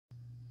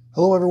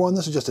Hello everyone,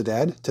 this is Just a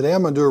Dad. Today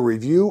I'm going to do a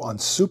review on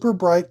super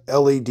bright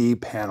LED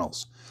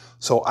panels.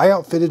 So I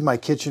outfitted my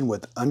kitchen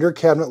with under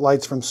cabinet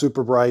lights from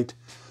Super Bright,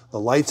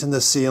 the lights in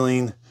the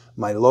ceiling,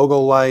 my logo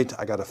light,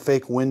 I got a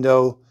fake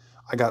window.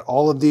 I got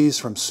all of these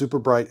from Super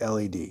Bright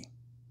LED.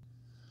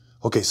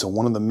 Okay, so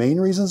one of the main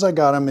reasons I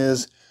got them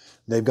is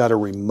they've got a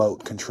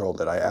remote control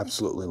that I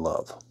absolutely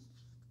love.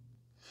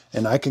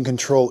 And I can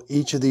control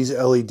each of these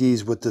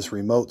LEDs with this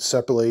remote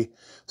separately.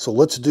 So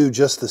let's do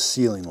just the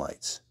ceiling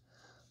lights.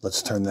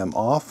 Let's turn them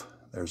off.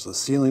 There's the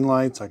ceiling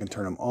lights. I can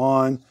turn them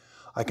on.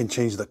 I can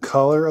change the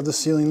color of the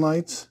ceiling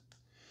lights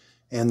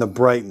and the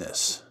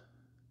brightness,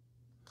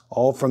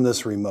 all from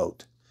this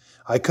remote.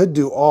 I could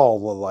do all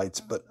the lights,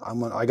 but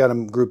I got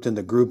them grouped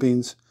into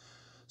groupings.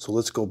 So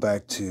let's go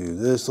back to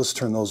this. Let's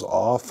turn those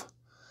off.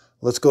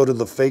 Let's go to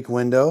the fake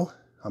window.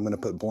 I'm going to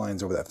put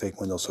blinds over that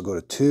fake window. So go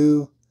to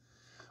 2.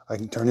 I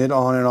can turn it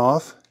on and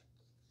off.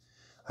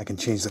 I can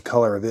change the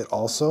color of it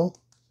also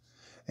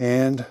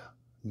and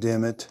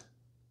dim it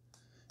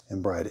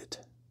and bright it.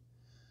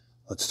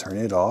 Let's turn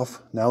it off.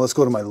 Now let's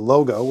go to my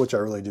logo, which I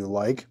really do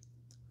like.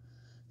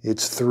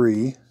 It's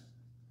 3.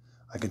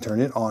 I can turn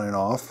it on and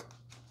off.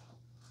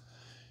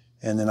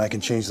 And then I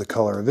can change the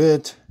color of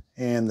it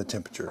and the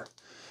temperature.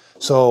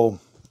 So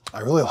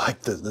I really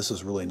like this. This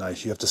is really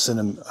nice. You have to send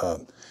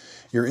them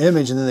your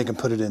image and then they can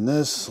put it in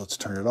this. Let's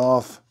turn it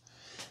off.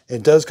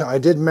 It does. I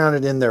did mount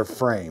it in their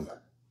frame.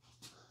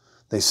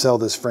 They sell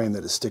this frame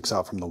that it sticks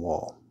out from the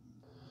wall.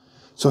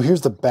 So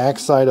here's the back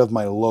side of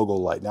my logo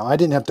light. Now I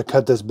didn't have to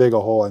cut this big a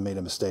hole, I made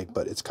a mistake,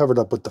 but it's covered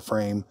up with the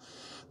frame.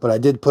 But I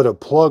did put a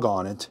plug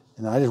on it,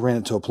 and I just ran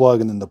it to a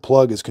plug, and then the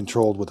plug is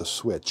controlled with a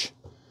switch.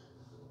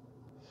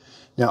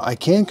 Now I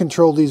can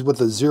control these with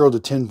a 0 to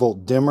 10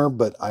 volt dimmer,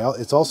 but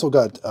it's also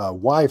got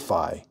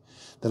Wi-Fi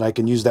that I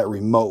can use that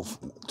remote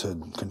to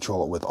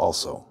control it with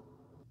also.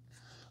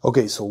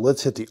 Okay, so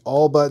let's hit the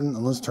all button,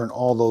 and let's turn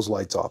all those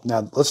lights off.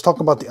 Now let's talk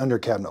about the under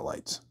cabinet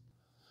lights.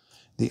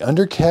 The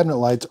under cabinet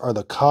lights are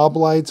the Cobb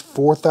lights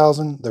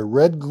 4000. They're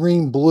red,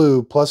 green,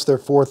 blue, plus they're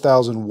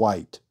 4000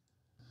 white.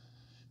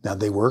 Now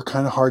they were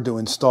kind of hard to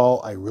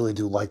install. I really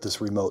do like this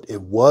remote.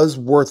 It was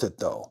worth it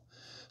though.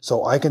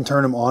 So I can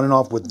turn them on and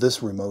off with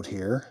this remote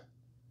here.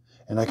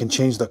 And I can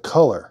change the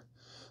color.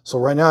 So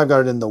right now I've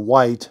got it in the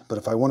white, but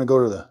if I want to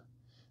go to the,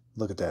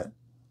 look at that.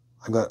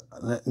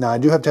 Now I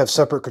do have to have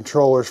separate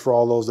controllers for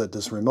all those that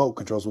this remote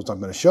controls, which I'm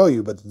going to show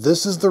you, but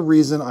this is the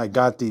reason I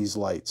got these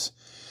lights.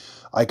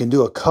 I can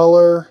do a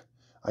color,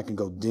 I can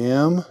go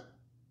dim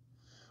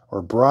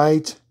or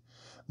bright,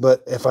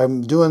 but if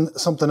I'm doing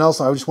something else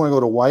and I just want to go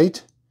to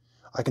white,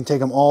 I can take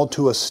them all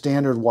to a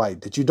standard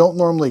white that you don't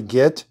normally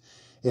get.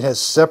 It has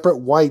separate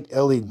white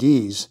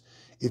LEDs.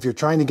 If you're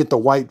trying to get the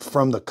white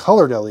from the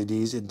colored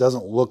LEDs, it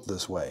doesn't look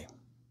this way.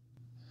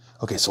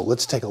 Okay, so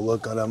let's take a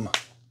look at them.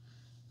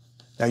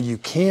 Now you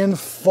can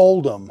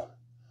fold them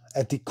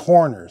at the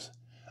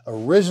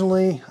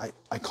Originally,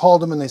 I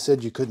called them and they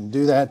said you couldn't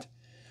do that.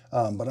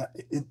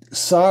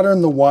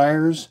 Soldering the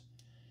wires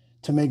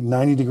to make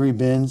 90-degree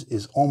bends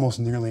is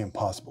almost nearly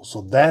impossible. So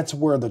that's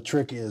where the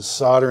trick is,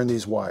 soldering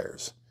these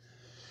wires.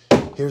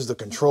 Here's the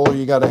controller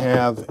you got to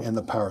have and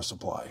the power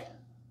supply.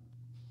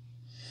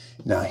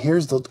 Now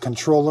here's the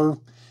controller,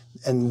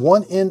 and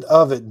one end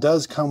of it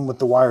does come with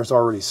the wires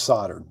already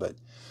soldered, but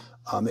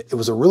it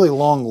was a really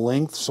long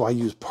length, so I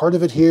used part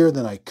of it here,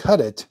 then I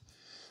cut it,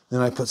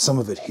 then I put some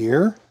of it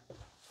here,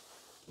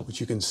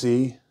 which you can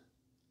see,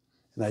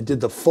 and I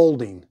did the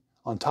folding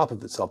on top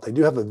of itself. They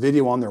do have a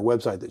video on their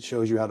website that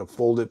shows you how to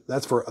fold it.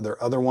 That's for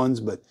their other ones,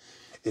 but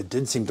it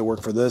did seem to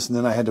work for this. And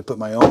then I had to put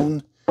my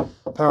own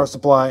power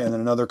supply and then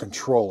another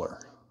controller.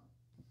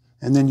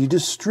 And then you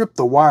just strip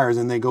the wires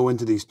and they go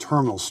into these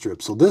terminal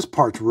strips. So this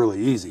part's really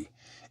easy.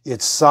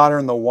 It's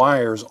soldering the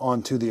wires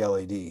onto the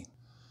LED.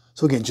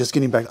 So again, just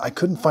getting back, I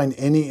couldn't find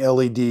any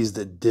LEDs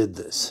that did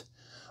this.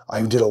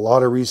 I did a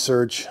lot of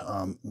research.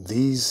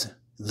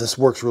 This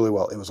works really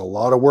well. It was a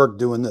lot of work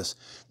doing this.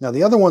 Now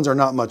the other ones are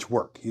not much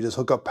work. You just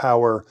hook up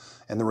power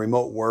and the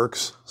remote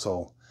works.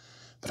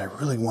 But I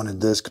really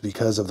wanted this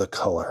because of the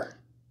color.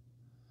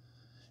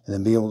 And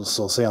then be able to,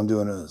 so say I'm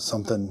doing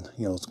something,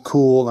 it's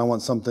cool and I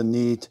want something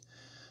neat.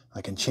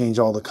 I can change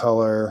all the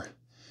color,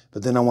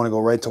 but then I want to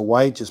go right to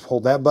white. Just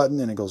hold that button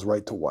and it goes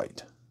right to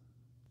white.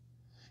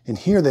 And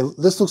here,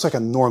 this looks like a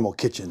normal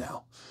kitchen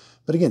now.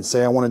 But again,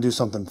 say I want to do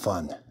something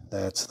fun.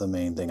 That's the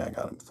main thing I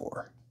got them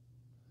for.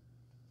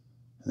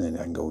 And then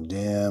I can go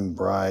dim,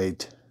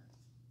 bright.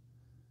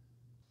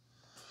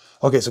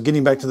 Okay, so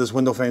getting back to this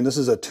window frame, this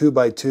is a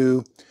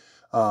 2x2.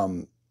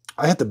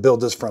 I had to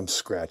build this from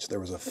scratch. There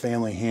was a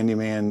family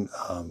handyman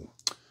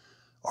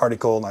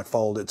article and I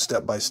followed it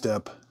step by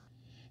step.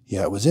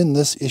 Yeah, it was in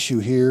this issue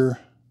here.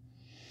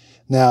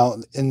 Now,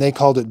 and they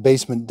called it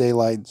basement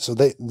daylight. So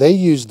they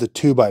used the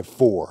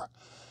 2x4.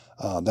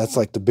 That's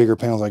like the bigger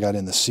panels I got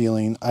in the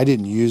ceiling. I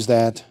didn't use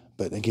that,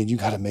 but again, you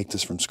got to make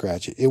this from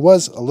scratch. It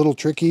was a little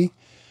tricky.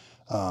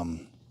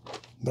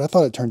 But I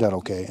thought it turned out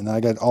okay. And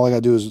then all I got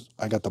to do is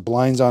I got the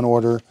blinds on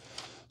order,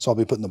 so I'll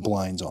be putting the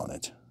blinds on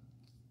it.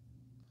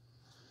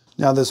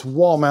 Now this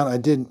wall mount, I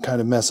did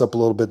kind of mess up a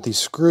little bit. These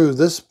screws,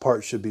 this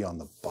part should be on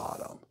the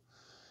bottom.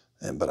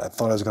 But I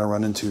thought I was going to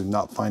run into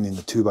not finding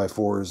the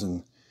 2x4s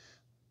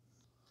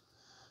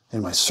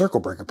and my circle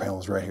breaker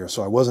panels right here.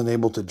 So I wasn't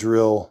able to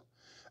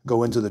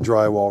go into the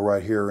drywall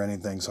right here or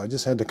anything. So I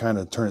just had to kind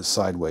of turn it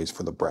sideways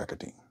for the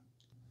bracketing.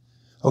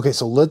 Okay,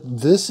 so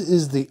this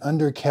is the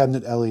under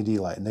cabinet LED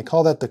light, and they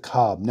call that the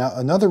cob. Now,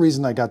 another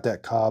reason I got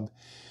that cob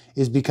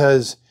is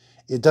because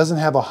it doesn't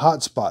have a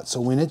hot spot.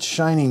 So when it's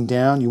shining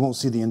down, you won't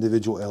see the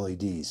individual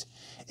LEDs.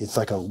 It's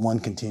like a one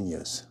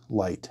continuous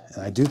light.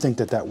 And I do think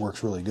that that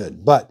works really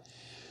good, but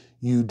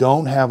you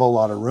don't have a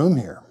lot of room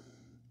here.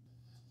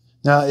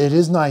 Now, it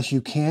is nice.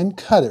 You can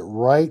cut it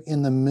right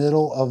in the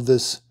middle of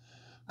this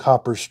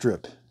copper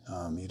strip.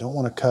 You don't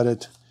want to cut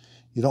it.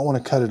 You don't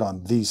want to cut it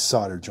on these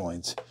solder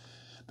joints,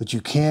 but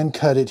you can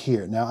cut it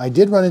here. Now, I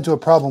did run into a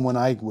problem when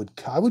I would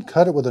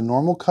cut it with a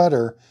normal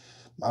cutter.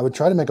 I would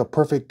try to make a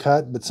perfect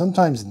cut, but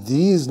sometimes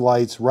these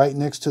lights right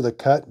next to the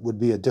cut would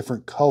be a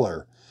different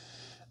color.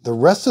 The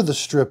rest of the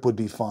strip would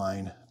be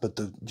fine, but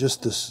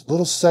just this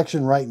little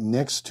section right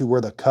next to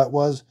where the cut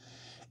was,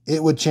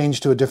 it would change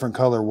to a different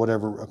color,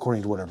 whatever,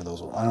 according to whatever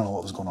those were. I don't know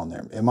what was going on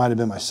there. It might have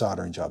been my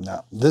soldering job.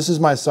 Now, this is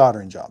my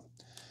soldering job.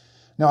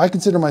 Now, I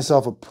consider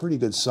myself a pretty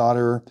good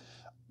solderer,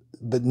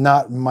 but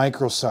not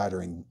micro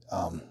soldering.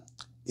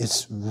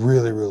 It's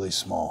really, really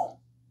small.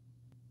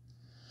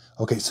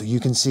 Okay, so you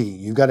can see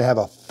you've got to have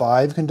a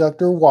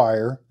 5-conductor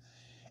wire,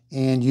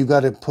 and you've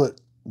got to put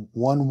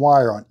one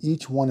wire on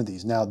each one of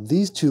these. Now,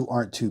 these two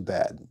aren't too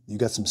bad. You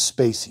got some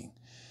spacing.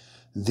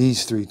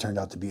 These 3 turned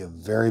out to be a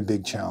very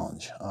big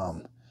challenge.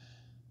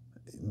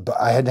 But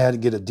I had to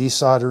get a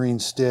desoldering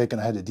stick,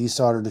 and I had to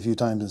desolder it a few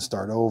times and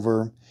start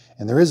over.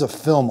 And there is a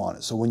film on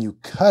it, so when you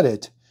cut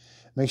it,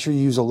 make sure you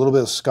use a little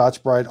bit of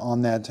Scotch-Brite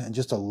on that, and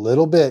just a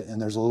little bit,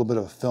 and there's a little bit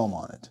of film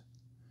on it.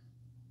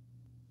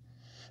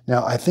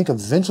 Now, I think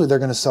eventually they're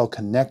going to sell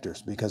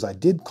connectors, because I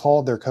did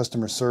call their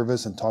customer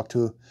service and talk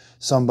to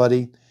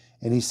somebody,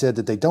 and he said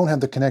that they don't have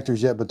the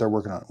connectors yet, but they're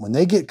working on it. When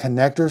they get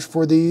connectors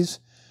for these,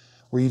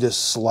 where you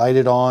just slide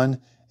it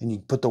on and you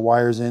put the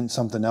wires in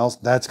something else,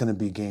 that's going to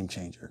be a game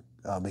changer,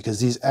 because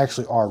these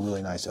actually are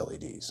really nice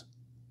LEDs.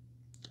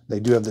 They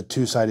do have the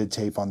 2-sided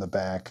tape on the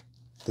back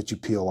that you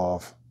peel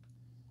off.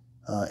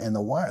 And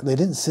the wire, they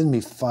didn't send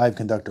me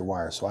 5-conductor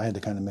wires, so I had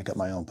to kind of make up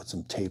my own, put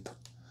some tape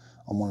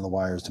on one of the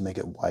wires to make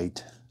it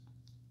white.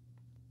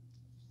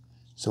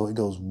 So it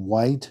goes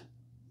white,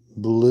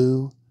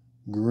 blue,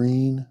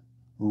 green,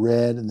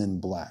 red, and then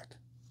black.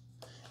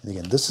 And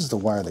again, this is the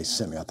wire they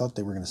sent me. I thought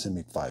they were going to send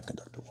me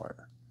 5-conductor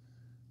wire.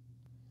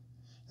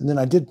 And then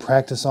I did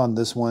practice on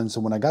this one.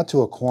 So when I got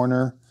to a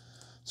corner,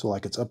 so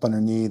like it's up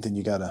underneath and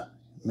you got to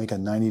make a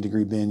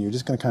 90-degree bend, you're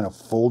just going to kind of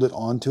fold it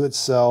onto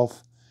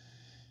itself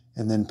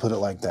and then put it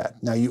like that.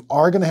 Now you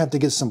are going to have to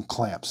get some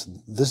clamps.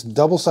 This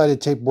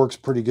double-sided tape works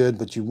pretty good,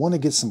 but you want to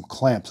get some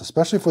clamps,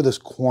 especially for this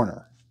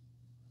corner.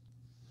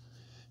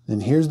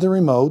 Then here's the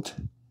remote.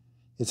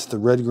 It's the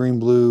red, green,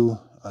 blue,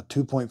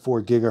 2.4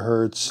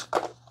 gigahertz.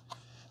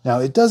 Now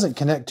it doesn't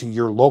connect to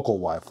your local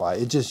Wi-Fi.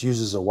 It just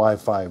uses a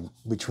Wi-Fi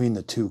between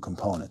the 2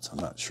 components. I'm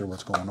not sure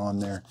what's going on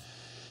there.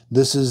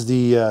 This is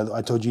the,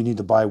 I told you need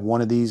to buy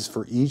one of these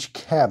for each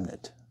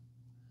cabinet.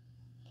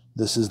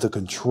 This is the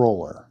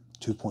controller,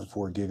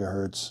 2.4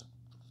 gigahertz.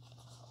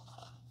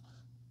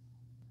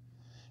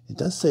 It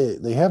does say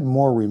they have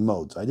more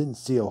remotes. I didn't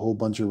see a whole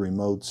bunch of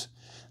remotes.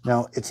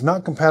 Now, it's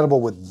not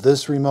compatible with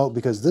this remote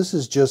because this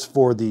is just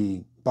for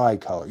the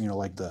bicolor, you know,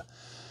 like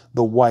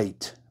the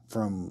white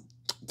from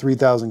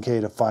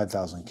 3000K to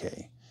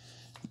 5000K.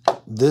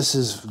 This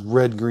is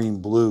red,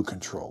 green, blue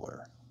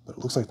controller. But it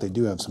looks like they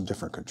do have some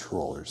different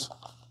controllers.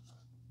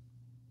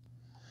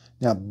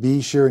 Now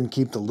be sure and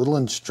keep the little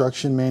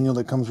instruction manual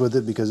that comes with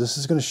it, because this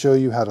is going to show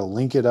you how to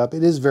link it up.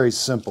 It is very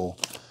simple.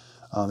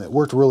 It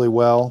worked really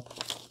well,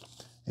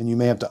 and you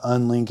may have to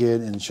unlink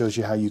it, and it shows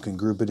you how you can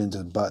group it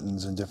into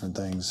buttons and different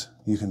things.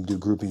 You can do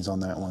groupings on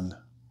that one.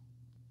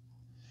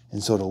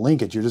 And so to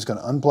link it, you're just going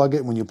to unplug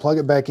it. When you plug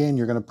it back in,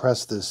 you're going to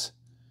press this.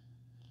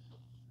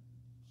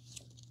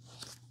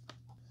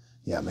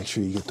 Yeah, make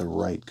sure you get the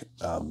right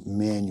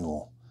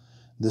manual.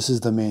 This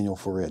is the manual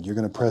for it. You're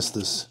going to press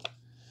this.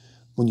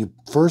 When you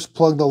first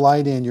plug the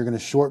light in, you're going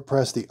to short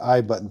press the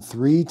I button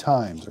 3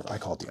 times, or I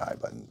call it the I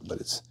button, but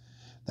it's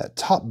that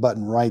top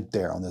button right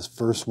there on this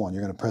first one.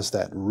 You're going to press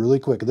that really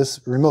quick. This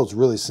remote's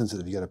really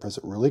sensitive. You got to press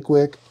it really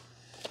quick,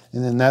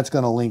 and then that's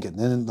going to link it. And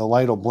then the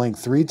light will blink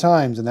 3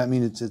 times, and that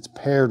means it's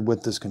paired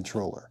with this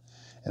controller.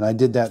 And I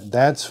did that.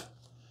 That's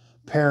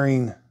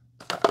pairing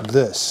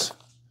this.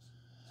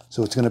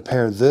 So it's going to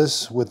pair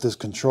this with this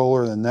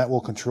controller, and that will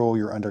control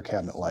your under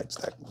cabinet lights,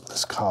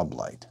 this cob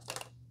light.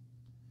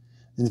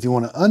 And if you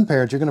want to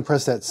unpair it, you're going to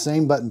press that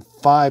same button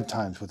 5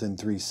 times within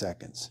 3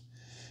 seconds.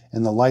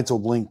 And the lights will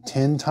blink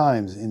 10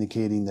 times,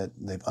 indicating that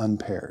they've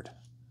unpaired.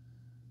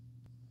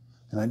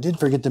 And I did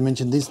forget to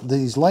mention,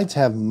 these lights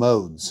have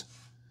modes.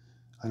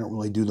 I don't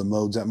really do the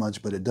modes that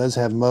much, but it does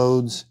have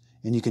modes,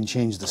 and you can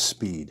change the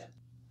speed.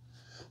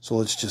 So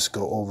let's just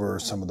go over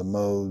some of the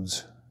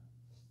modes.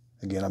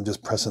 Again, I'm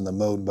just pressing the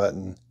mode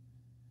button.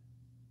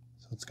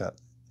 So it's got...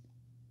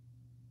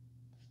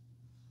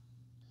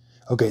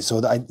 Okay, so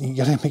you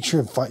gotta make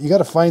sure, you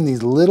gotta find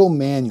these little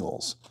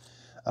manuals.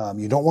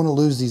 You don't want to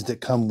lose these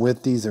that come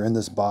with these. They're in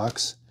this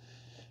box.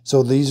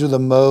 So these are the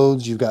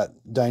modes. You've got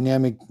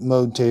dynamic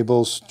mode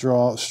table,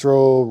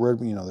 strobe, red,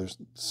 there's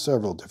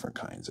several different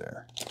kinds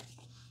there.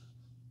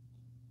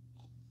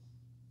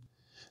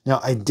 Now,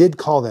 I did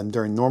call them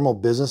during normal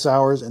business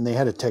hours, and they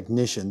had a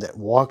technician that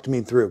walked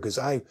me through, because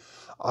I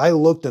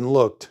looked and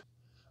looked.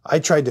 I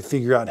tried to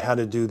figure out how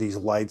to do these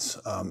lights.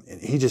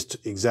 And he just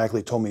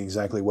told me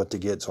exactly what to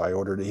get, so I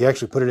ordered it. He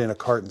actually put it in a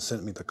cart and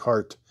sent me the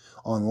cart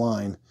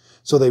online.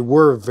 So they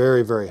were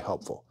very, very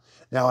helpful.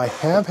 Now, I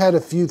have had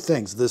a few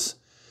things.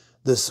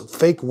 This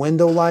fake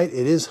window light,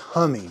 it is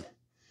humming.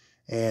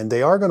 And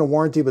they are going to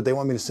warranty, but they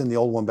want me to send the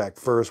old one back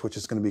first, which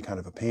is going to be kind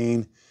of a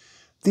pain.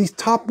 These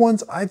top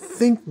ones, I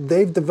think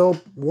they've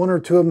developed, one or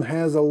two of them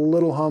has a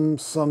little hum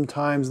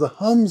sometimes. The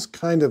hum's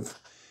kind of,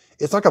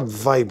 it's like a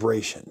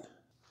vibration.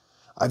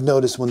 I've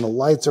noticed when the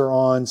lights are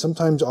on,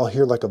 sometimes I'll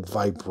hear like a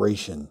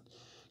vibration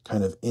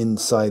kind of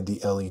inside the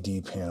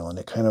LED panel, and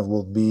it kind of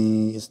will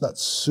be, it's not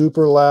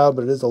super loud,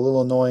 but it is a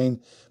little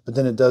annoying, but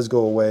then it does go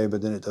away,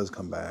 but then it does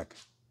come back.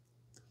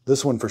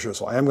 This one for sure,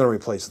 so I am going to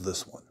replace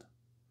this one.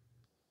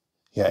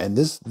 Yeah, and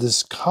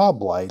this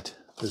cob light,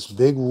 this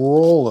big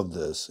roll of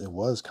this, it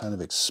was kind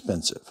of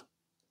expensive.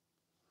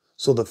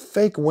 So the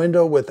fake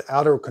window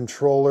without a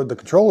controller, the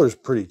controller is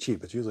pretty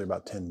cheap. It's usually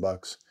about 10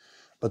 bucks,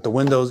 but the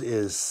Windows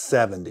is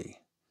 70.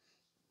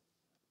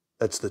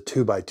 That's the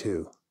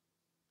 2x2.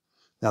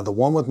 Now the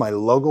one with my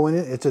logo in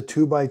it, it's a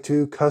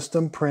 2x2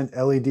 custom print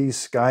LED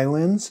sky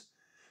lens,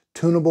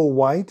 tunable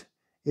white.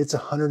 It's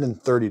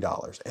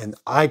 $130. And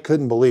I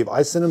couldn't believe,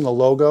 I sent them the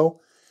logo,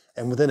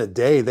 and within a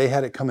day they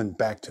had it coming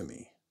back to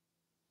me.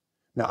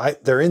 Now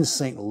they're in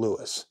St.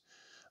 Louis,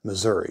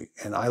 Missouri,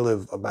 and I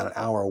live about an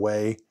hour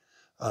away.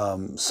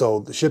 So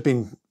the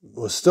shipping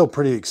was still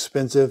pretty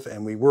expensive,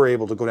 and we were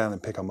able to go down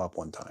and pick them up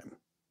one time.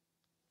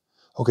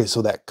 Okay,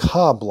 so that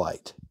cob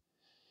light,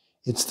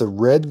 it's the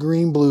red,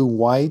 green, blue,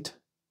 white.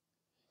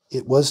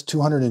 It was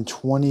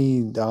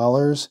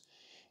 $220.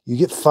 You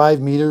get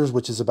 5 meters,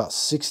 which is about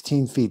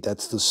 16 feet.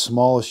 That's the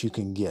smallest you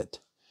can get.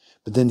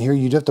 But then here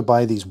you'd have to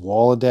buy these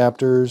wall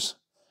adapters.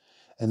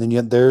 And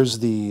then there's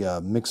the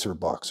mixer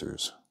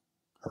boxers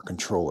or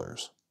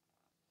controllers.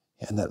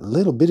 And that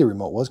little bitty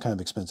remote was kind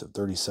of expensive,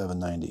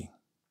 $37.90.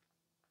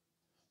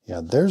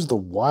 Yeah, there's the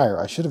wire.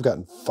 I should have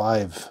gotten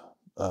 5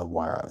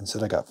 wire.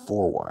 Instead I got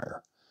 4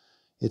 wire.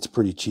 It's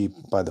pretty cheap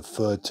by the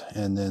foot.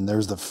 And then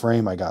there's the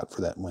frame I got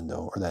for that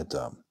window, or that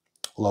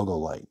logo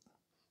light.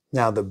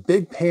 Now the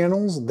big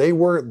panels,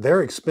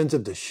 they're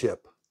expensive to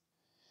ship.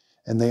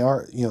 And they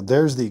are,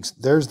 there's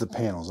the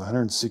panels,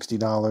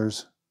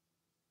 $160.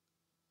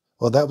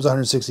 Well, that was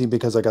 $160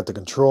 because I got the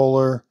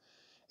controller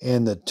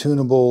and the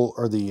tunable,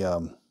 or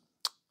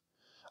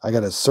I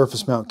got a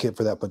surface mount kit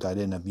for that, but I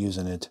didn't end up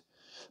using it.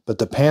 But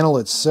the panel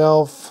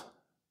itself,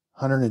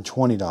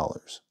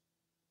 $120.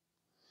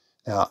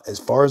 Now, as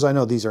far as I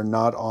know, these are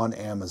not on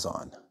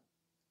Amazon.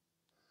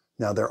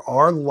 Now, there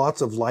are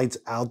lots of lights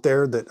out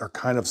there that are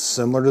kind of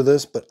similar to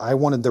this, but I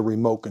wanted the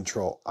remote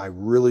control. I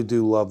really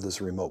do love this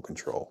remote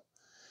control.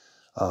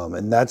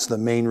 And that's the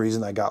main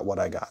reason I got what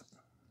I got.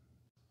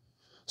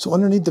 So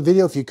underneath the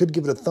video, if you could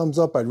give it a thumbs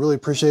up, I'd really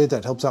appreciate it.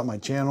 That helps out my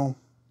channel.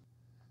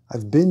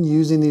 I've been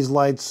using these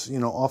lights,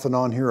 off and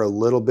on here a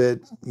little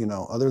bit,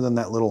 other than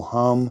that little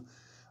hum.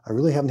 I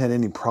really haven't had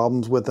any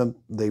problems with them.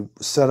 The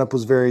setup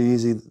was very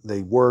easy.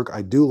 They work.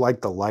 I do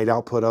like the light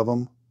output of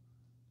them.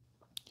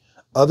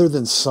 Other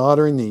than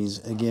soldering these,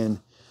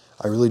 again,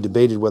 I really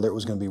debated whether it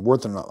was going to be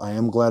worth it or not. I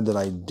am glad that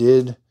I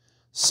did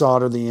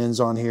solder the ends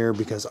on here,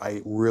 because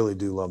I really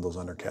do love those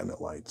under cabinet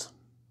lights.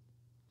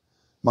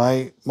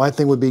 My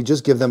thing would be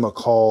just give them a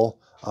call.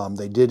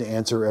 They did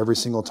answer every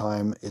single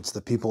time. It's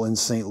the people in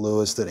St.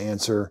 Louis that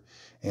answer,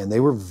 and they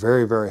were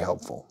very, very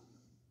helpful.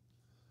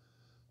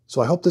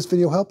 So I hope this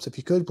video helps. If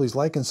you could, please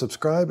like and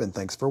subscribe, and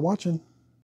thanks for watching.